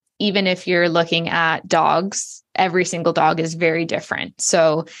even if you're looking at dogs, every single dog is very different.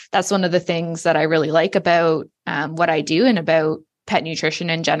 So that's one of the things that I really like about what I do and about pet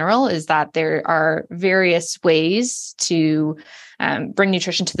nutrition in general, is that there are various ways to bring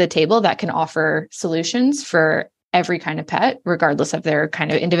nutrition to the table that can offer solutions for every kind of pet, regardless of their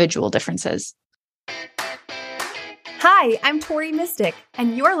kind of individual differences. Hi, I'm Tori Mystic,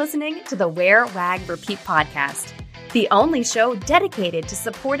 and you're listening to the Wear, Wag, Repeat podcast, the only show dedicated to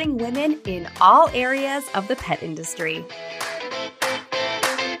supporting women in all areas of the pet industry.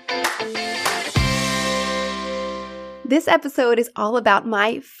 This episode is all about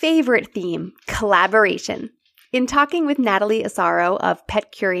my favorite theme, collaboration. In talking with Natalie Asaro of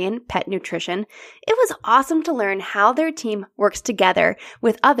Petcuriean Pet Nutrition, it was awesome to learn how their team works together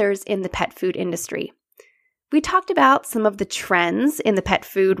with others in the pet food industry. We talked about some of the trends in the pet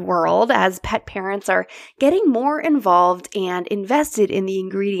food world as pet parents are getting more involved and invested in the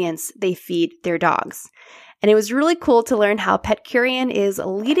ingredients they feed their dogs. And it was really cool to learn how Petcuriean is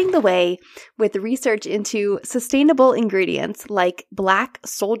leading the way with research into sustainable ingredients like black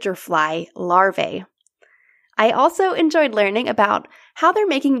soldier fly larvae. I also enjoyed learning about how they're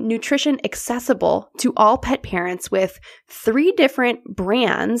making nutrition accessible to all pet parents with 3 different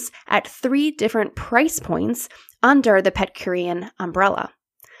brands at 3 different price points under the Petcuriean umbrella.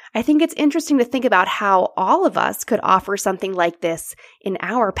 I think it's interesting to think about how all of us could offer something like this in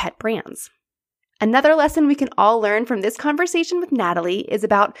our pet brands. Another lesson we can all learn from this conversation with Natalie is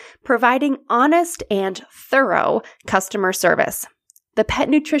about providing honest and thorough customer service. The pet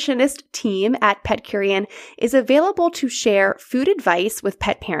nutritionist team at Petcuriean is available to share food advice with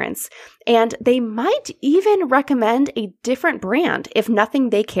pet parents, and they might even recommend a different brand if nothing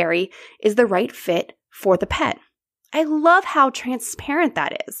they carry is the right fit for the pet. I love how transparent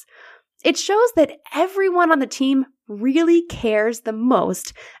that is. It shows that everyone on the team really cares the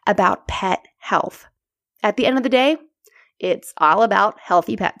most about pet health. At the end of the day, it's all about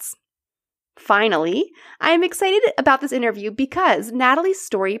healthy pets. Finally, I am excited about this interview because Natalie's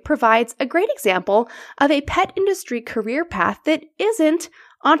story provides a great example of a pet industry career path that isn't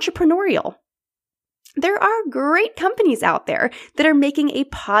entrepreneurial. There are great companies out there that are making a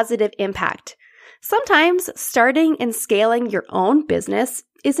positive impact. Sometimes starting and scaling your own business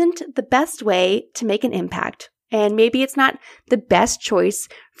isn't the best way to make an impact, and maybe it's not the best choice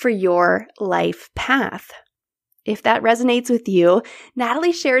for your life path. If that resonates with you,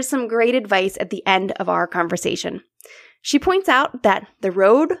 Natalie shares some great advice at the end of our conversation. She points out that the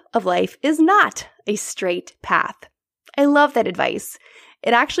road of life is not a straight path. I love that advice.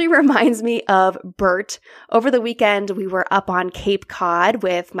 It actually reminds me of Bert. Over the weekend, we were up on Cape Cod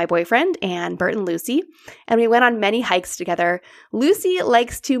with my boyfriend and Bert and Lucy, and we went on many hikes together. Lucy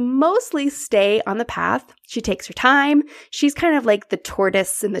likes to mostly stay on the path. She takes her time. She's kind of like the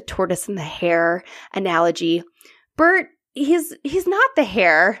tortoise and the hare analogy. Bert, he's not the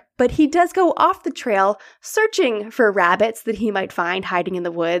hare, but he does go off the trail searching for rabbits that he might find hiding in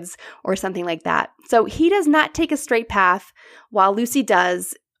the woods or something like that. So he does not take a straight path while Lucy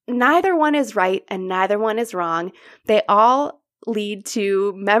does. Neither one is right and neither one is wrong. They all lead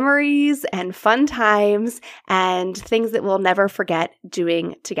to memories and fun times and things that we'll never forget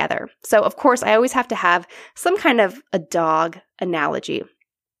doing together. So of course, I always have to have some kind of a dog analogy.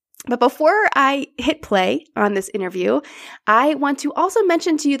 But before I hit play on this interview, I want to also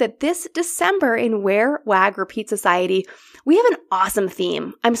mention to you that this December in Wear, Wag, Repeat Society, we have an awesome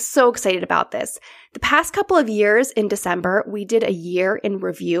theme. I'm so excited about this. The past couple of years in December, we did a year in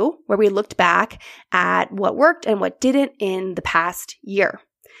review where we looked back at what worked and what didn't in the past year.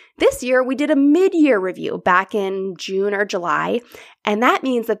 This year, we did a mid-year review back in June or July, and that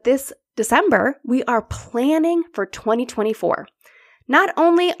means that this December, we are planning for 2024. Not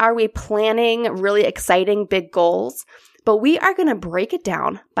only are we planning really exciting big goals, but we are going to break it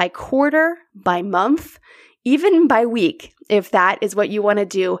down by quarter, by month, even by week, if that is what you want to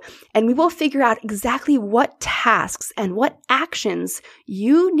do. And we will figure out exactly what tasks and what actions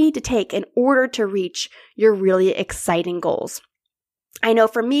you need to take in order to reach your really exciting goals. I know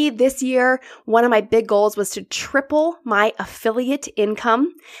for me this year, one of my big goals was to triple my affiliate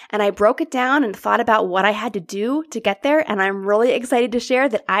income. And I broke it down and thought about what I had to do to get there. And I'm really excited to share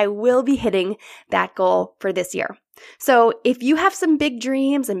that I will be hitting that goal for this year. So if you have some big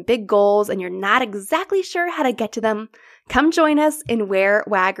dreams and big goals and you're not exactly sure how to get to them, come join us in Wear,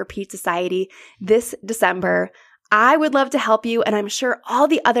 Wag, Repeat Society this December. I would love to help you, and I'm sure all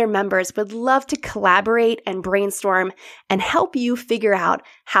the other members would love to collaborate and brainstorm and help you figure out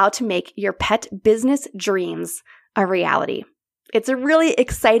how to make your pet business dreams a reality. It's a really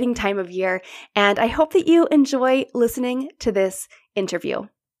exciting time of year, and I hope that you enjoy listening to this interview.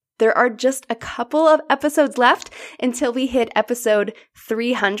 There are just a couple of episodes left until we hit episode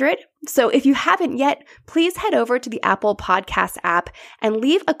 300. So if you haven't yet, please head over to the Apple Podcast app and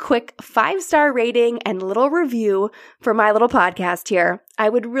leave a quick 5-star rating and little review for my little podcast here. I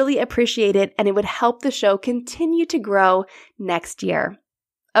would really appreciate it, and it would help the show continue to grow next year.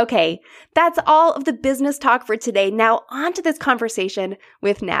 Okay, that's all of the business talk for today. Now on to this conversation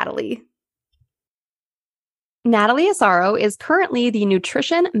with Natalie. Natalie Asaro is currently the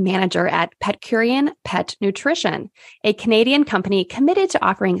nutrition manager at Petcuriean Pet Nutrition, a Canadian company committed to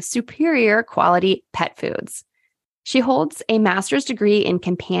offering superior quality pet foods. She holds a master's degree in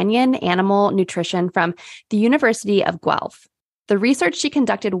companion animal nutrition from the University of Guelph. The research she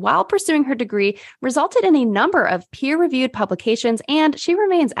conducted while pursuing her degree resulted in a number of peer-reviewed publications, and she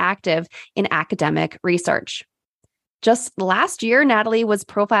remains active in academic research. Just last year, Natalie was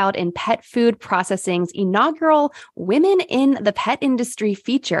profiled in Pet Food Processing's inaugural Women in the Pet Industry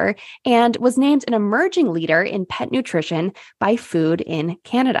feature and was named an emerging leader in pet nutrition by Food in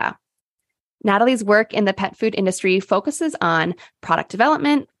Canada. Natalie's work in the pet food industry focuses on product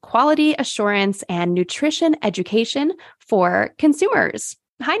development, quality assurance, and nutrition education for consumers.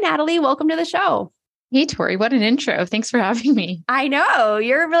 Hi, Natalie. Welcome to the show. Hey, Tori, what an intro. Thanks for having me. I know.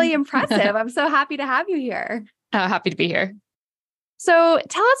 You're really impressive. I'm so happy to have you here. Happy to be here. So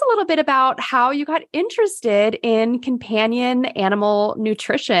tell us a little bit about how you got interested in companion animal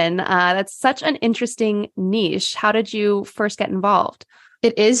nutrition. That's such an interesting niche. How did you first get involved?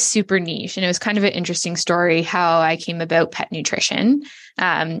 It is super niche, and it was kind of an interesting story how I came about pet nutrition.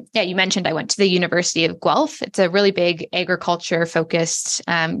 You mentioned I went to the University of Guelph. It's a really big agriculture-focused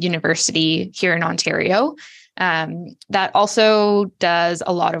university here in Ontario. That also does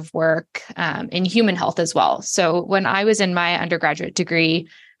a lot of work in human health as well. So when I was in my undergraduate degree,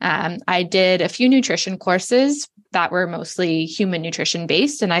 I did a few nutrition courses that were mostly human nutrition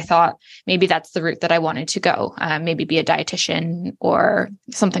based. And I thought maybe that's the route that I wanted to go, maybe be a dietitian or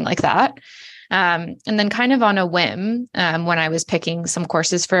something like that. And then kind of on a whim, when I was picking some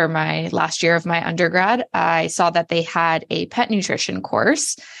courses for my last year of my undergrad, I saw that they had a pet nutrition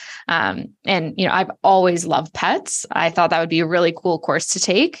course. I've always loved pets. I thought that would be a really cool course to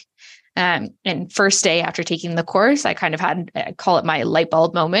take. And first day after taking the course, I kind of had, I call it my light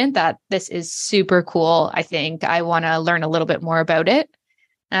bulb moment that this is super cool. I think I want to learn a little bit more about it.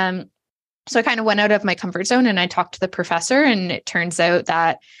 So I kind of went out of my comfort zone and I talked to the professor, and it turns out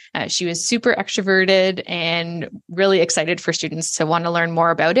that she was super extroverted and really excited for students to want to learn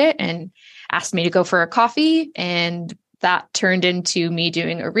more about it, and asked me to go for a coffee. And that turned into me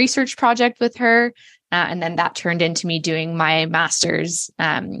doing a research project with her. And then that turned into me doing my master's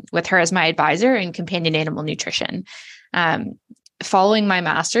with her as my advisor in companion animal nutrition. Following my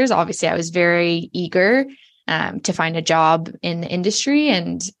master's, obviously, I was very eager to find a job in the industry,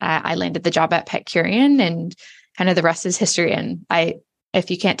 and I landed the job at Petcuriean, and kind of the rest is history. And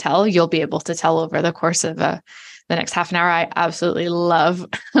if you can't tell, you'll be able to tell over the course of the next half an hour. I absolutely love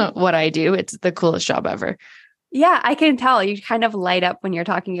what I do. It's the coolest job ever. Yeah, I can tell you kind of light up when you're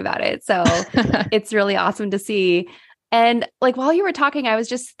talking about it. So it's really awesome to see. And like while you were talking, I was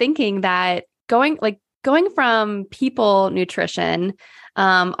just thinking that going from people nutrition,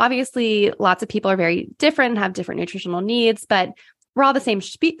 obviously lots of people are very different, have different nutritional needs, but we're all the same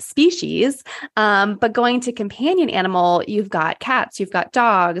species. But going to companion animal, you've got cats, you've got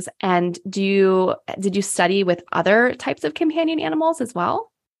dogs. And did you study with other types of companion animals as well?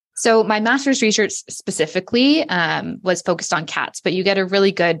 So my master's research specifically was focused on cats, but you get a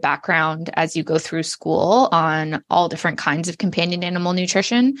really good background as you go through school on all different kinds of companion animal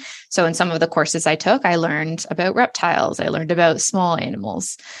nutrition. So in some of the courses I took, I learned about reptiles, I learned about small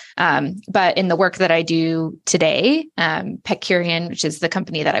animals. But in the work that I do today, Petcuriean, which is the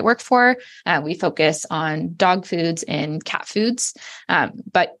company that I work for, we focus on dog foods and cat foods.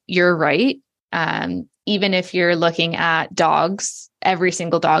 But you're right. Even if you're looking at dogs, every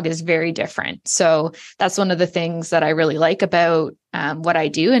single dog is very different. So that's one of the things that I really like about what I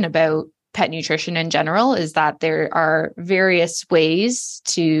do and about pet nutrition in general, is that there are various ways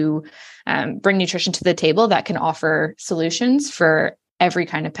to bring nutrition to the table that can offer solutions for every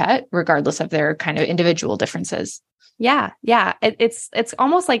kind of pet, regardless of their kind of individual differences. Yeah. It's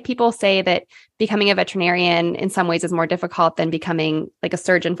almost like people say that becoming a veterinarian in some ways is more difficult than becoming like a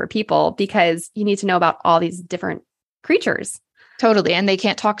surgeon for people, because you need to know about all these different creatures. Totally. And they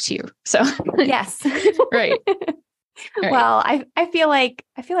can't talk to you. So yes. Right. Well, I feel like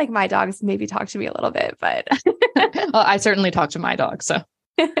my dogs maybe talk to me a little bit, but well, I certainly talk to my dog. So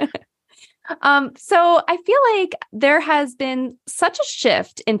So I feel like there has been such a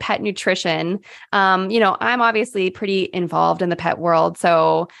shift in pet nutrition. I'm obviously pretty involved in the pet world,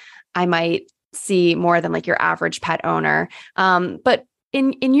 so I might see more than like your average pet owner. But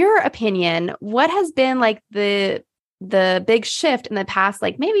in your opinion, what has been like the big shift in the past,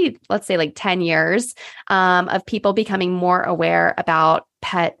 like maybe let's say like 10 years, of people becoming more aware about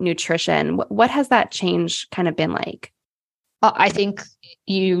pet nutrition? What has that change kind of been like? I think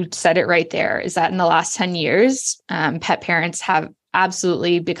you said it right there, is that in the last 10 years, pet parents have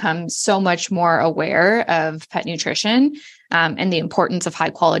absolutely become so much more aware of pet nutrition, and the importance of high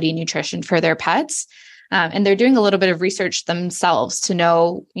quality nutrition for their pets. And they're doing a little bit of research themselves to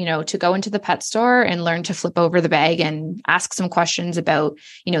know, to go into the pet store and learn to flip over the bag and ask some questions about,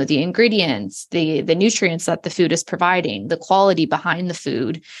 the ingredients, the nutrients that the food is providing, the quality behind the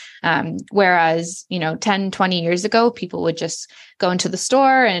food. Whereas, 10, 20 years ago, people would just go into the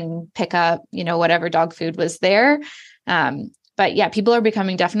store and pick up, whatever dog food was there. But yeah, people are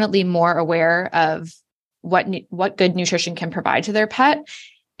becoming definitely more aware of what good nutrition can provide to their pet,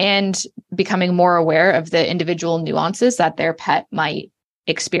 and becoming more aware of the individual nuances that their pet might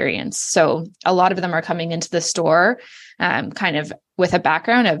experience. So a lot of them are coming into the store kind of with a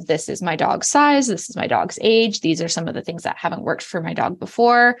background of, this is my dog's size, this is my dog's age, these are some of the things that haven't worked for my dog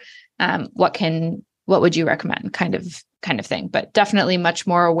before. What would you recommend, kind of thing, but definitely much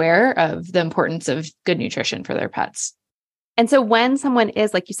more aware of the importance of good nutrition for their pets. And so when someone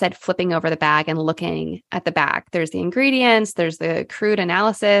is, like you said, flipping over the bag and looking at the back, there's the ingredients, there's the crude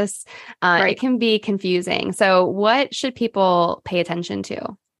analysis. Right. It can be confusing. So what should people pay attention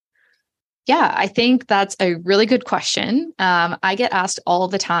to? Yeah, I think that's a really good question. I get asked all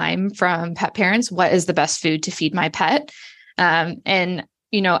the time from pet parents, what is the best food to feed my pet? And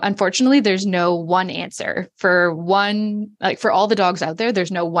unfortunately, there's no one answer for all the dogs out there.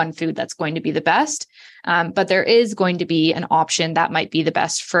 There's no one food that's going to be the best. But there is going to be an option that might be the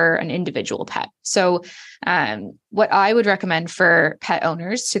best for an individual pet. So what I would recommend for pet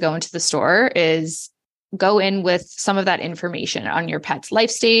owners to go into the store is go in with some of that information on your pet's life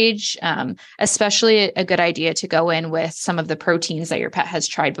stage, especially a good idea to go in with some of the proteins that your pet has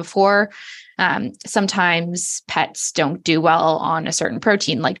tried before. Sometimes pets don't do well on a certain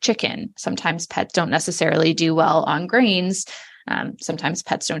protein like chicken. Sometimes pets don't necessarily do well on grains. Sometimes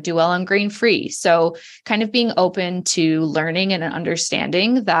pets don't do well on grain-free. So kind of being open to learning and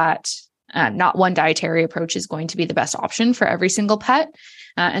understanding that not one dietary approach is going to be the best option for every single pet.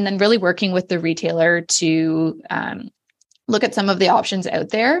 And then really working with the retailer to look at some of the options out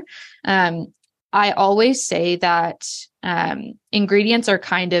there. I always say that ingredients are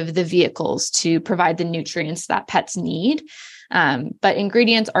kind of the vehicles to provide the nutrients that pets need. But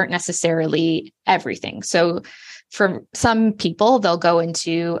ingredients aren't necessarily everything. So for some people, they'll go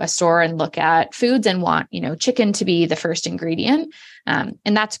into a store and look at foods and want, chicken to be the first ingredient. And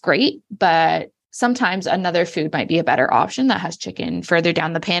that's great. But sometimes another food might be a better option that has chicken further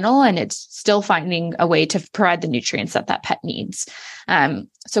down the panel, and it's still finding a way to provide the nutrients that pet needs.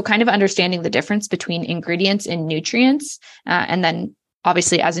 So kind of understanding the difference between ingredients and nutrients. And then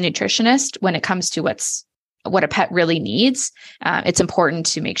obviously as a nutritionist, when it comes to what a pet really needs, it's important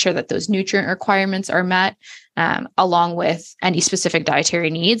to make sure that those nutrient requirements are met, along with any specific dietary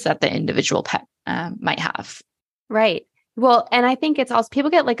needs that the individual pet might have. Right. Well, and I think it's also, people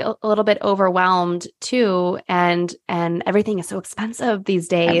get like a little bit overwhelmed too, and everything is so expensive these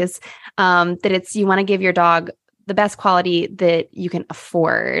days, that you want to give your dog the best quality that you can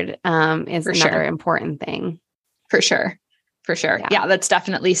afford, is another important thing. For sure. Yeah, that's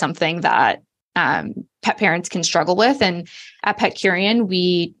definitely something that pet parents can struggle with. And at Petcuriean,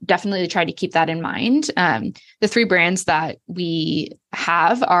 we definitely try to keep that in mind. The 3 brands that we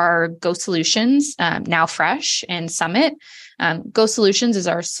have are Go Solutions, Now Fresh, and Summit. Go Solutions is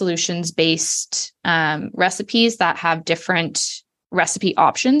our solutions-based recipes that have different recipe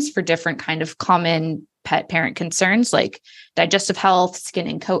options for different kind of common pet parent concerns like digestive health, skin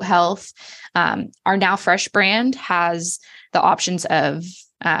and coat health. Our Now Fresh brand has the options of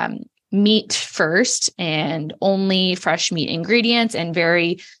meat first and only fresh meat ingredients, and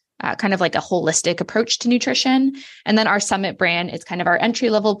very kind of like a holistic approach to nutrition. And then our Summit brand is kind of our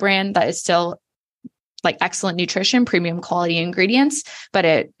entry-level brand that is still like excellent nutrition, premium quality ingredients, but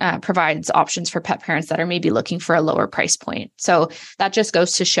it provides options for pet parents that are maybe looking for a lower price point. So that just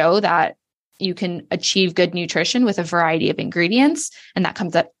goes to show that you can achieve good nutrition with a variety of ingredients. And that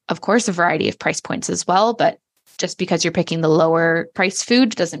comes at, of course, a variety of price points as well. But just because you're picking the lower price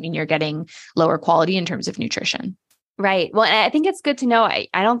food doesn't mean you're getting lower quality in terms of nutrition. Right. Well, and I think it's good to know. I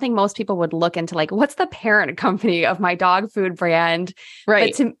don't think most people would look into like, what's the parent company of my dog food brand?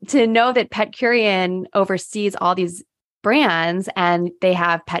 Right. But to know that Petcuriean oversees all these brands and they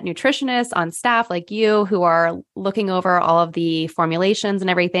have pet nutritionists on staff like you who are looking over all of the formulations and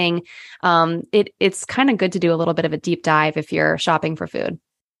everything. It's kind of good to do a little bit of a deep dive if you're shopping for food.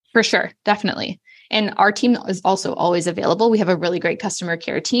 For sure. Definitely. And our team is also always available. We have a really great customer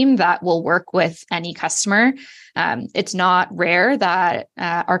care team that will work with any customer. It's not rare that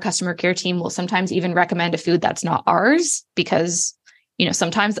our customer care team will sometimes even recommend a food that's not ours because,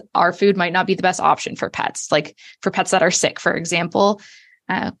 sometimes our food might not be the best option for pets, like for pets that are sick, for example.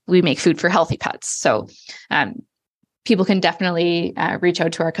 We make food for healthy pets. So people can definitely reach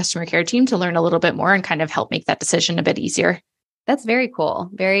out to our customer care team to learn a little bit more and kind of help make that decision a bit easier. That's very cool.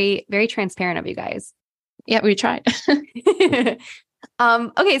 Very, very transparent of you guys. Yeah, we tried.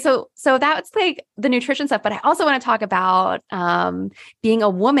 Okay. So that's like the nutrition stuff, but I also want to talk about, being a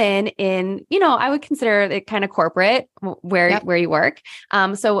woman in, I would consider it kind of corporate where you work.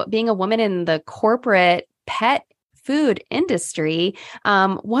 So being a woman in the corporate pet food industry,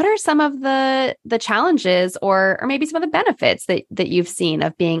 what are some of the challenges or maybe some of the benefits that you've seen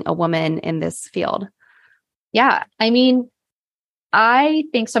of being a woman in this field? Yeah. I mean, I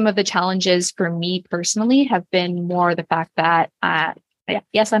think some of the challenges for me personally have been more the fact that,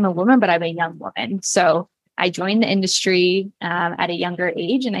 yes, I'm a woman, but I'm a young woman. So I joined the industry at a younger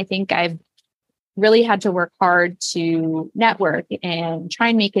age. And I think I've really had to work hard to network and try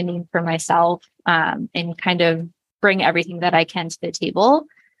and make a name for myself and kind of bring everything that I can to the table.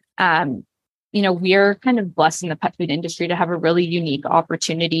 We're kind of blessed in the pet food industry to have a really unique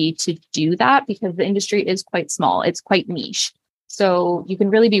opportunity to do that because the industry is quite small. It's quite niche. So you can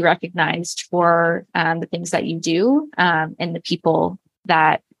really be recognized for the things that you do and the people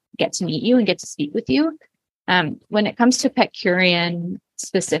that get to meet you and get to speak with you. When it comes to Petcuriean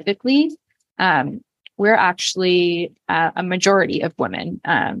specifically, we're actually a majority of women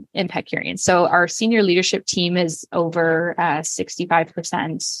in Petcuriean. So our senior leadership team is over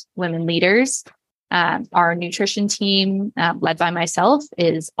 65% women leaders. Our nutrition team, led by myself,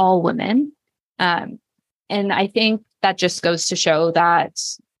 is all women. And I think that just goes to show that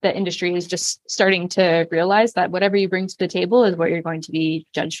the industry is just starting to realize that whatever you bring to the table is what you're going to be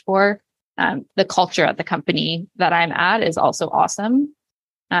judged for. The culture at the company that I'm at is also awesome.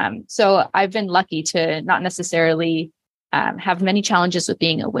 So I've been lucky to not necessarily have many challenges with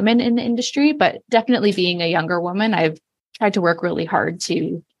being a woman in the industry, but definitely being a younger woman, I've tried to work really hard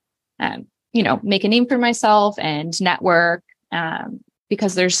to, make a name for myself and network.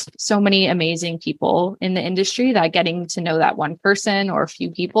 Because there's so many amazing people in the industry that getting to know that one person or a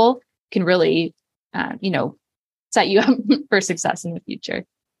few people can really, set you up for success in the future.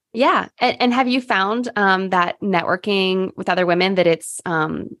 Yeah. And have you found that networking with other women that it's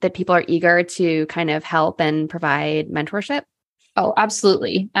that people are eager to kind of help and provide mentorship? Oh,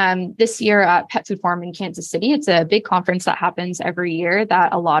 absolutely. This year at Pet Food Forum in Kansas City, it's a big conference that happens every year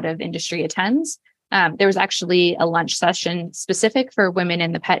that a lot of industry attends. There was actually a lunch session specific for women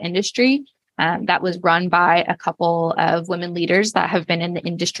in the pet industry that was run by a couple of women leaders that have been in the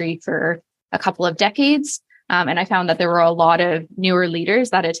industry for a couple of decades. And I found that there were a lot of newer leaders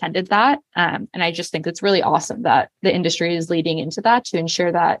that attended that. And I just think it's really awesome that the industry is leading into that to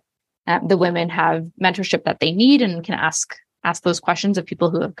ensure that the women have mentorship that they need and can ask those questions of people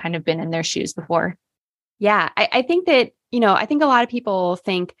who have kind of been in their shoes before. Yeah, I think that, I think a lot of people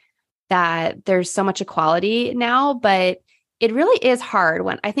think that there's so much equality now, but it really is hard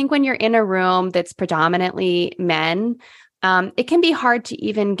when you're in a room that's predominantly men, it can be hard to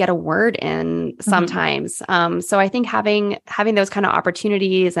even get a word in sometimes. So I think having those kind of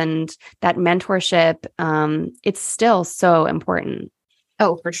opportunities and that mentorship, it's still so important.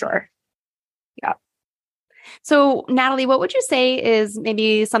 Oh, for sure. Yeah. So Natalie, what would you say is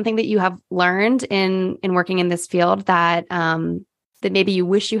maybe something that you have learned in working in this field that that maybe you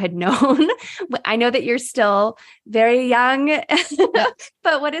wish you had known? I know that you're still very young,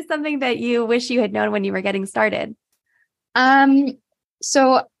 but what is something that you wish you had known when you were getting started?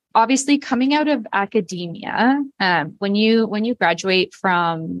 So obviously coming out of academia, when you graduate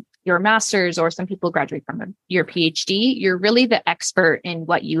from your master's, or some people graduate from your PhD, you're really the expert in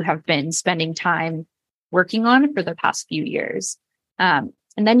what you have been spending time working on for the past few years. And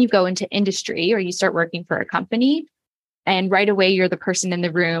then you go into industry or you start working for a company, and right away you're the person in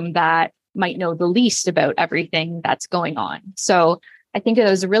the room that might know the least about everything that's going on. So I think it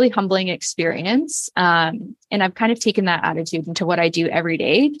was a really humbling experience. And I've kind of taken that attitude into what I do every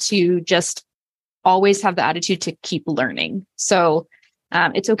day to just always have the attitude to keep learning. So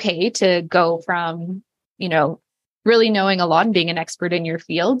it's okay to go from, really knowing a lot and being an expert in your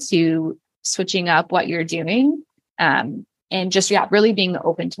field to switching up what you're doing. And just, really being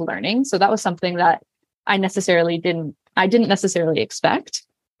open to learning. So that was something that I didn't necessarily expect.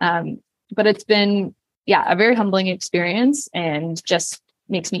 But it's been, a very humbling experience and just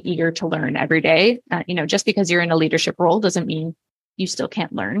makes me eager to learn every day. Just because you're in a leadership role doesn't mean you still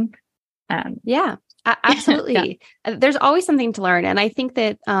can't learn. Absolutely. There's always something to learn. And I think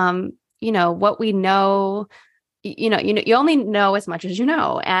that, what we know, you only know as much as you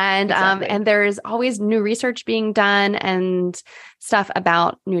know. And, Exactly. And there's always new research being done and stuff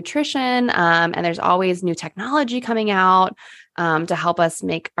about nutrition. And there's always new technology coming out, to help us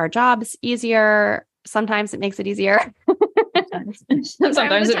make our jobs easier. Sometimes it makes it easier.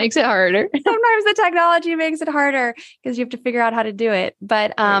 Sometimes it makes it harder. Sometimes the technology makes it harder because you have to figure out how to do it.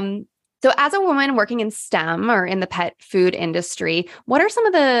 But, so as a woman working in STEM or in the pet food industry, what are some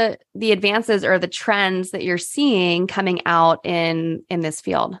of the advances or the trends that you're seeing coming out in this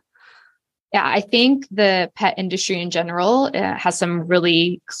field? Yeah, I think the pet industry in general has some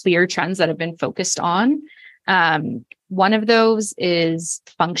really clear trends that have been focused on. One of those is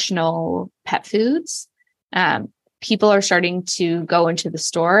functional pet foods. People are starting to go into the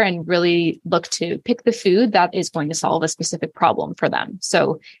store and really look to pick the food that is going to solve a specific problem for them.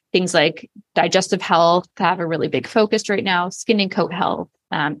 So things like digestive health have a really big focus right now, skin and coat health,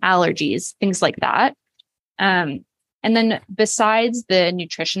 allergies, things like that. And then besides the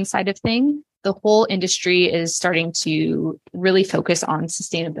nutrition side of things, the whole industry is starting to really focus on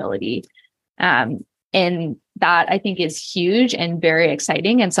sustainability. And that I think is huge and very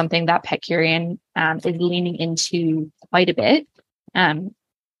exciting and something that Petcuriean is leaning into quite a bit. In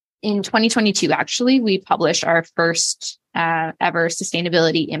 2022, actually, we published our first ever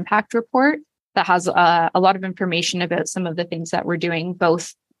sustainability impact report that has a lot of information about some of the things that we're doing,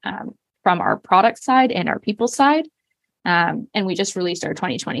 both from our product side and our people side. And we just released our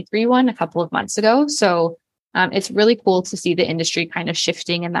 2023 one a couple of months ago. So it's really cool to see the industry kind of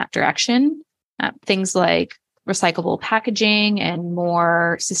shifting in that direction. Things like recyclable packaging and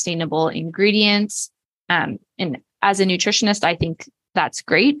more sustainable ingredients. And as a nutritionist, I think that's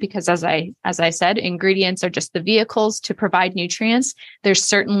great because as I said, ingredients are just the vehicles to provide nutrients. There's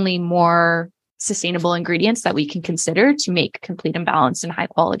certainly more sustainable ingredients that we can consider to make complete and balanced and high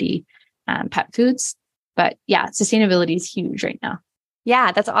quality pet foods. But sustainability is huge right now.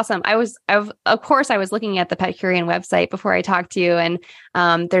 Yeah, that's awesome. I was looking at the Petcuriean website before I talked to you, and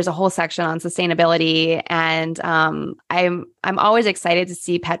there's a whole section on sustainability, and I'm always excited to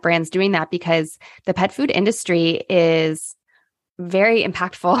see pet brands doing that because the pet food industry is very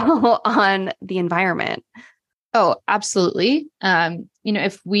impactful on the environment. Oh, absolutely.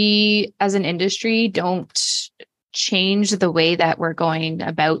 If we as an industry don't change the way that we're going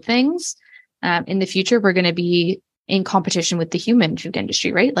about things, in the future, we're going to be in competition with the human food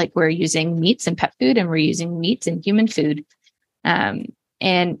industry, right? Like we're using meats in pet food and we're using meats in human food.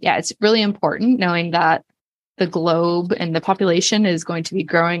 It's really important knowing that the globe and the population is going to be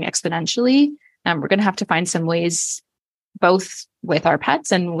growing exponentially. We're going to have to find some ways, both with our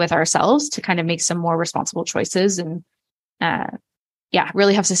pets and with ourselves, to kind of make some more responsible choices and,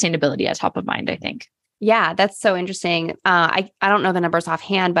 really have sustainability at top of mind, I think. Yeah, that's so interesting. I don't know the numbers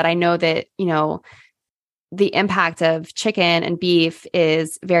offhand, but I know that, the impact of chicken and beef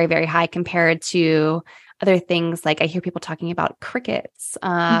is very, very high compared to other things. Like I hear people talking about crickets,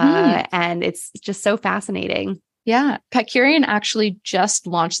 and it's just so fascinating. Yeah. Petcuriean actually just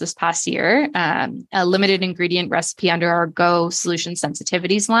launched this past year a limited ingredient recipe under our Go Solution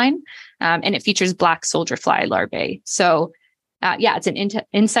Sensitivities line. And it features black soldier fly larvae. So it's an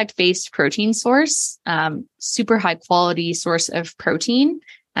insect-based protein source, super high quality source of protein.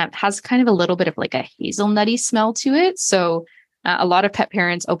 Has kind of a little bit of like a hazelnutty smell to it. So a lot of pet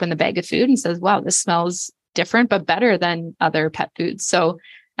parents open the bag of food and says, wow, this smells different, but better than other pet foods. So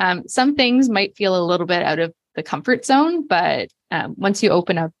some things might feel a little bit out of the comfort zone, but once you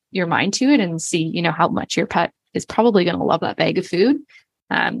open up your mind to it and see, how much your pet is probably going to love that bag of food,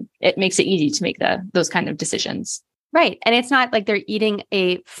 it makes it easy to make those kind of decisions. Right. And it's not like they're eating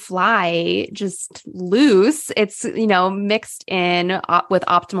a fly just loose. It's, mixed in with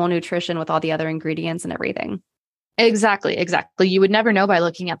optimal nutrition with all the other ingredients and everything. Exactly. You would never know by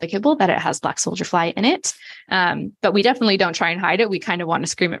looking at the kibble that it has black soldier fly in it. But we definitely don't try and hide it. We kind of want to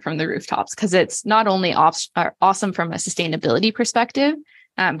scream it from the rooftops because it's not only awesome from a sustainability perspective,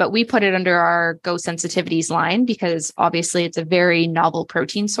 but we put it under our Go Sensitivities line because obviously it's a very novel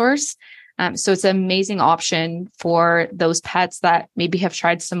protein source. So it's an amazing option for those pets that maybe have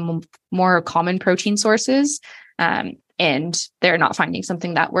tried some more common protein sources and they're not finding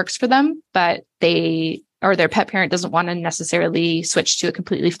something that works for them, but they or their pet parent doesn't want to necessarily switch to a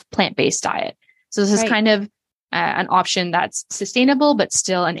completely plant-based diet. So this is kind of an option that's sustainable, but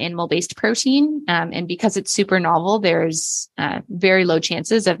still an animal-based protein. And because it's super novel, there's very low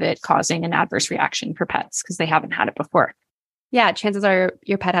chances of it causing an adverse reaction for pets because they haven't had it before. Yeah, chances are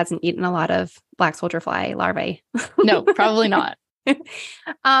your pet hasn't eaten a lot of black soldier fly larvae. No, probably not.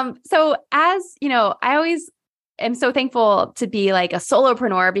 So as you know, I always am so thankful to be like a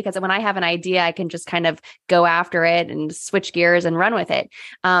solopreneur because when I have an idea, I can just kind of go after it and switch gears and run with it.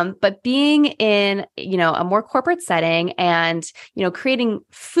 But being in, a more corporate setting and, creating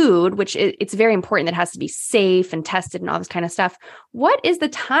food, which it's very important that it has to be safe and tested and all this kind of stuff. What is the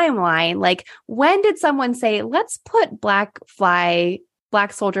timeline? Like, when did someone say, let's put black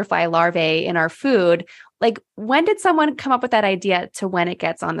soldier fly larvae in our food? Like, when did someone come up with that idea to when it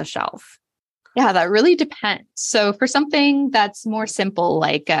gets on the shelf? Yeah, that really depends. So for something that's more simple,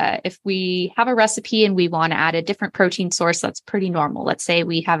 like if we have a recipe and we want to add a different protein source, that's pretty normal. Let's say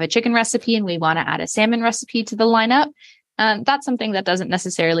we have a chicken recipe and we want to add a salmon recipe to the lineup. That's something that doesn't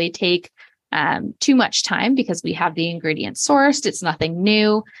necessarily take too much time because we have the ingredients sourced. It's nothing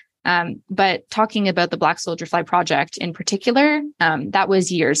new. But talking about the Black Soldier Fly project in particular, that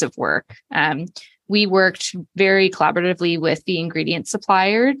was years of work. We worked very collaboratively with the ingredient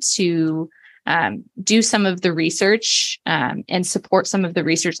supplier to do some of the research and support some of the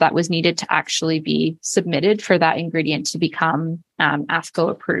research that was needed to actually be submitted for that ingredient to become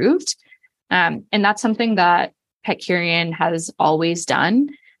ASCO approved. And that's something that Petcuriean has always done.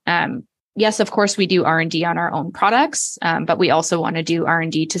 Yes, of course, we do R&D on our own products, but we also want to do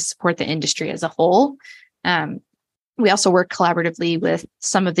R&D to support the industry as a whole. We also work collaboratively with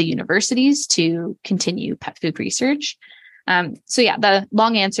some of the universities to continue pet food research. So yeah, the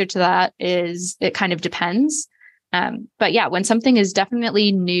long answer to that is it kind of depends. But yeah, when something is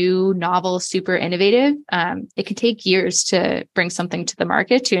definitely new, novel, super innovative, it can take years to bring something to the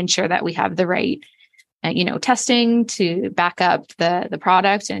market to ensure that we have the right, testing to back up the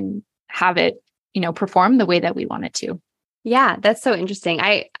product and have it, perform the way that we want it to. Yeah, that's so interesting.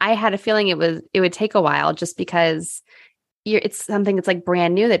 I had a feeling it would take a while just because it's something that's like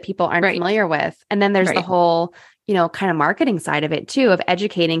brand new that people aren't familiar with. And then there's the whole, kind of marketing side of it too, of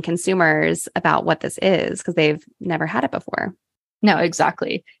educating consumers about what this is because they've never had it before. No,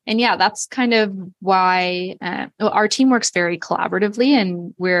 exactly. And yeah, that's kind of why our team works very collaboratively,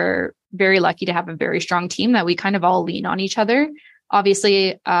 and we're very lucky to have a very strong team that we kind of all lean on each other.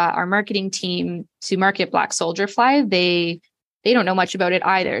 Obviously, our marketing team to market Black Soldier Fly, they don't know much about it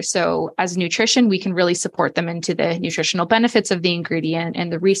either. So as nutrition, we can really support them into the nutritional benefits of the ingredient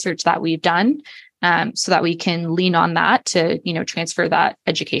and the research that we've done, so that we can lean on that to, transfer that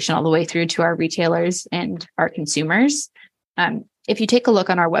education all the way through to our retailers and our consumers. If you take a look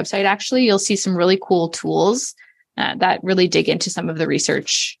on our website, actually, you'll see some really cool tools that really dig into some of the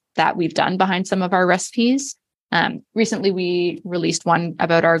research that we've done behind some of our recipes. Recently, we released one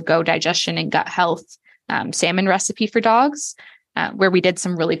about our Go Digestion and Gut Health salmon recipe for dogs, where we did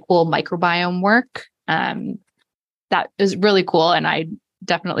some really cool microbiome work. That is really cool, and I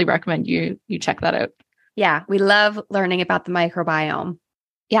definitely recommend you check that out. Yeah, we love learning about the microbiome.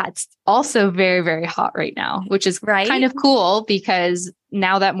 Yeah, it's also very, very hot right now, which is kind of cool because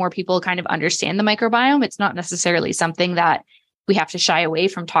now that more people kind of understand the microbiome, it's not necessarily something that we have to shy away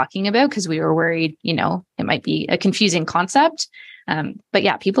from talking about because we were worried, it might be a confusing concept. But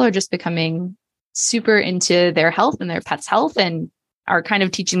yeah, people are just becoming super into their health and their pets' health and are kind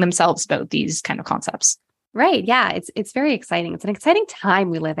of teaching themselves about these kind of concepts. Right. Yeah. It's very exciting. It's an exciting time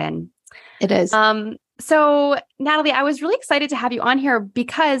we live in. It is. So Natalie, I was really excited to have you on here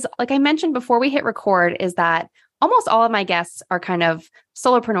because like I mentioned before we hit record is that almost all of my guests are kind of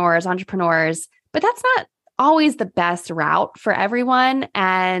solopreneurs, entrepreneurs, but that's not always the best route for everyone.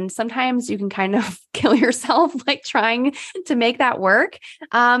 And sometimes you can kind of kill yourself like trying to make that work.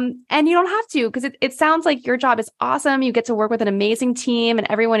 And you don't have to, because it sounds like your job is awesome. You get to work with an amazing team and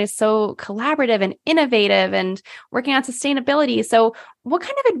everyone is so collaborative and innovative and working on sustainability. So what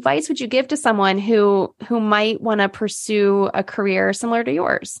kind of advice would you give to someone who might want to pursue a career similar to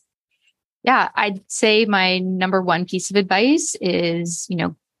yours? Yeah, I'd say my number one piece of advice is,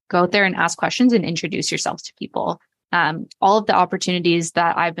 go out there and ask questions and introduce yourself to people. All of the opportunities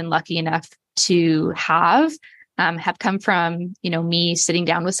that I've been lucky enough to have come from, me sitting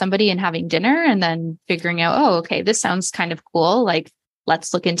down with somebody and having dinner and then figuring out, oh, okay, this sounds kind of cool. Like,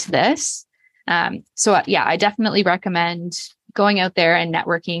 let's look into this. So yeah, I definitely recommend going out there and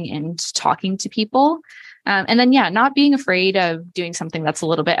networking and talking to people. And then, yeah, not being afraid of doing something that's a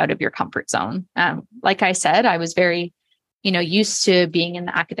little bit out of your comfort zone. Like I said, I was very used to being in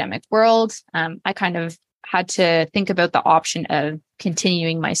the academic world. I kind of had to think about the option of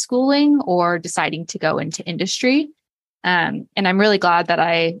continuing my schooling or deciding to go into industry. And I'm really glad that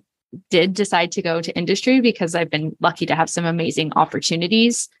I did decide to go to industry because I've been lucky to have some amazing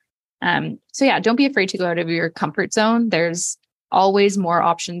opportunities. So yeah, don't be afraid to go out of your comfort zone. There's always more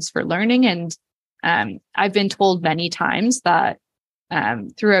options for learning. And I've been told many times that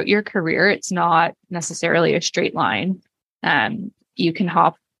throughout your career, it's not necessarily a straight line. You can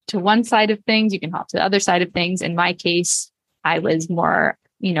hop to one side of things, you can hop to the other side of things. In my case, I was more,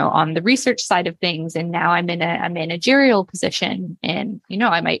 on the research side of things. And now I'm in a managerial position and,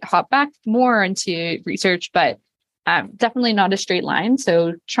 I might hop back more into research, but definitely not a straight line.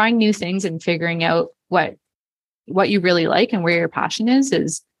 So trying new things and figuring out what you really like and where your passion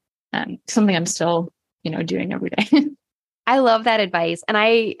is something I'm still, doing every day. I love that advice. And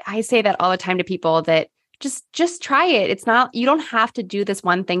I say that all the time to people that just try it. It's not, you don't have to do this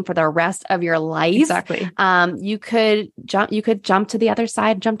one thing for the rest of your life. Exactly. You could jump to the other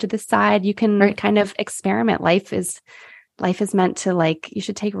side, jump to this side. You can kind of experiment. Life is meant to you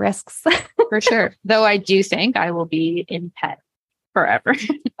should take risks. For sure. Though I do think I will be in pet forever.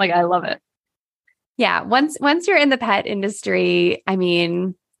 I love it. Yeah. Once you're in the pet industry, I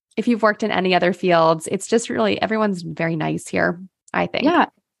mean, if you've worked in any other fields, it's just really, everyone's very nice here, I think. Yeah.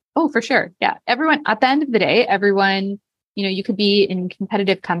 Oh, for sure. Yeah. Everyone, at the end of the day, everyone, you could be in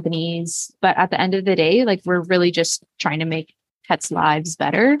competitive companies, but at the end of the day, we're really just trying to make pets' lives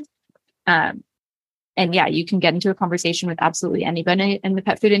better. And yeah, you can get into a conversation with absolutely anybody in the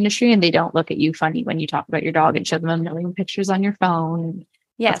pet food industry and they don't look at you funny when you talk about your dog and show them a million pictures on your phone.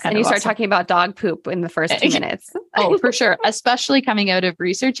 Yes. And you start talking about dog poop in the first 2 minutes. Oh, for sure. Especially coming out of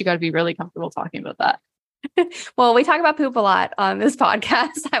research, you got to be really comfortable talking about that. Well, we talk about poop a lot on this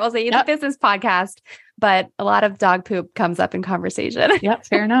podcast. I will say it's a business podcast, but a lot of dog poop comes up in conversation. Yep,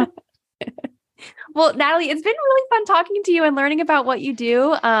 fair enough. Well, Natalie, it's been really fun talking to you and learning about what you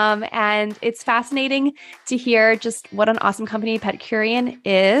do. And it's fascinating to hear just what an awesome company Petcuriean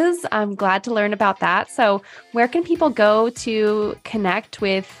is. I'm glad to learn about that. So where can people go to connect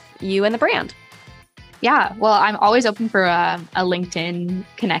with you and the brand? Yeah, well, I'm always open for a LinkedIn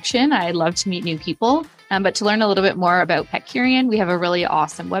connection. I love to meet new people. But to learn a little bit more about Petcuriean, we have a really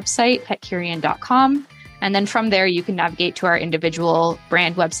awesome website, petcuriean.com. And then from there, you can navigate to our individual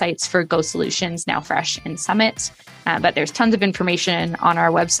brand websites for Go Solutions, Now Fresh, and Summit. But there's tons of information on our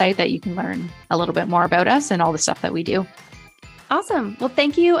website that you can learn a little bit more about us and all the stuff that we do. Awesome. Well,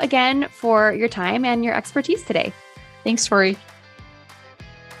 thank you again for your time and your expertise today. Thanks, Tori.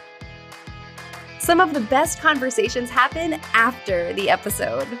 Some of the best conversations happen after the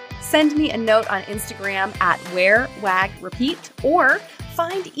episode. Send me a note on Instagram at WearWagRepeat or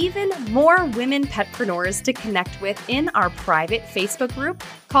find even more women petpreneurs to connect with in our private Facebook group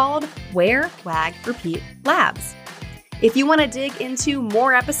called Wear, Wag, Repeat Labs. If you want to dig into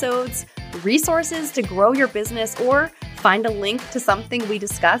more episodes, resources to grow your business, or find a link to something we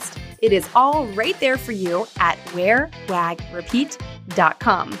discussed, it is all right there for you at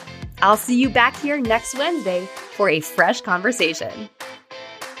wearwagrepeat.com. I'll see you back here next Wednesday for a fresh conversation.